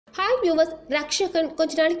Viewers, ரக்ஷகன்,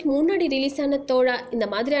 கொஞ்ச நாளைக்கு முன்னாடி ரிலீஸ் ஆன தோழா, இந்த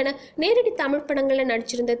மாதிரியான நேரடி தமிழ் படங்களில்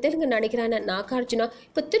நடிச்சிருந்த தெலுங்கு நடிகரான நாகார்ஜுனா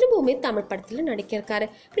இப்போ திரும்பவுமே தமிழ் படத்தில் நடிக்கிருக்காரு.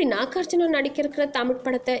 இப்படி நாகார்ஜுனா நடிக்கிற தமிழ்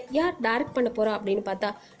படத்தை யார் டைரக்ட் பண்ண போறா அப்படின்னு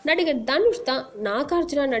பார்த்தா நடிகர் தனுஷ் தான்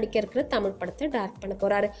நாகார்ஜுனா நடிக்கிற தமிழ் படத்தை டைரக்ட் பண்ண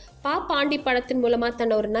போறாரு. பாண்டி படத்தின் மூலமா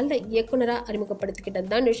தன்னை ஒரு நல்ல இயக்குனராக அறிமுகப்படுத்திக்கிட்ட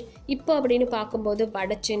தனுஷ் இப்போ அப்படின்னு பார்க்கும்போது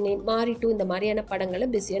வட சென்னை, மாரி 2 இந்த மாதிரியான படங்களை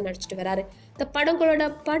பிஸியாக நடிச்சிட்டு வராரு. இந்த படங்களோட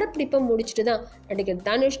படப்பிடிப்பை முடிச்சுட்டு தான் நடிகர்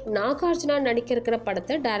தனுஷ் நாகார்ஜுனா நடிக்கிற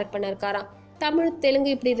படத்தை டைரக்ட் பண்ணிருக்காராம். தமிழ், தெலுங்கு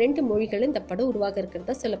இப்படி 2 மொழிகள் இந்த படம் உருவாக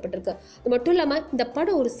இருக்கிறதா சொல்லப்பட்டிருக்கு. அது மட்டும் இல்லாம இந்த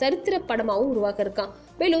படம் ஒரு சரித்திர படமாகவும் உருவாக இருக்கான்.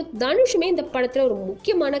 மேலும் தனுஷுமே இந்த படத்துல ஒரு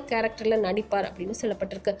முக்கியமான கேரக்டர்ல நடிப்பார் அப்படின்னு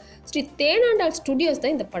சொல்லப்பட்டிருக்கு. ஸ்ரீ தேனாண்டால் ஸ்டுடியோஸ்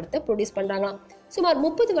தான் இந்த படத்தை ப்ரொடியூஸ் பண்றாங்களாம். சுமார்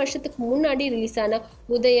 30 வருஷத்துக்கு முன்னாடி ரிலீஸ் ஆன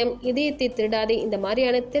உதயம், இதயத்தை திருடாதே இந்த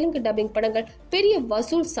மாதிரியான தெலுங்கு டப்பிங் படங்கள் பெரிய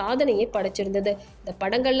வசூல் சாதனையை படைச்சிருந்தது. இந்த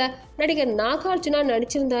படங்கள்ல நடிகர் நாகார்ஜுனா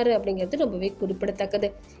நடிச்சிருந்தாரு அப்படிங்கிறது ரொம்பவே குறிப்பிடத்தக்கது.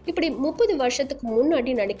 இப்படி 30 வருஷத்துக்கு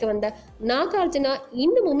முன்னாடி நடிக்க வந்த நாகார்ஜுனா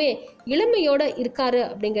இன்னமுமே இளமையோட இருக்காரு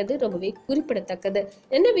அப்படிங்கிறது ரொம்பவே குறிப்பிடத்தக்கது.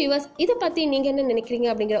 என்ன வியூவர்ஸ், இதை பத்தி நீங்க என்ன நினைக்கிறீங்க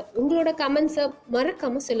அப்படிங்கிற உங்களோட கமெண்ட்ஸை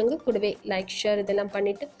மறக்காம சொல்லுங்க. கூடவே லைக், ஷேர் இதெல்லாம்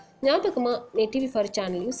பண்ணிட்டு ஞாபகமா டிவி ஃபார்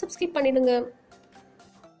சேனலையும் சப்ஸ்கிரைப் பண்ணிடுங்க.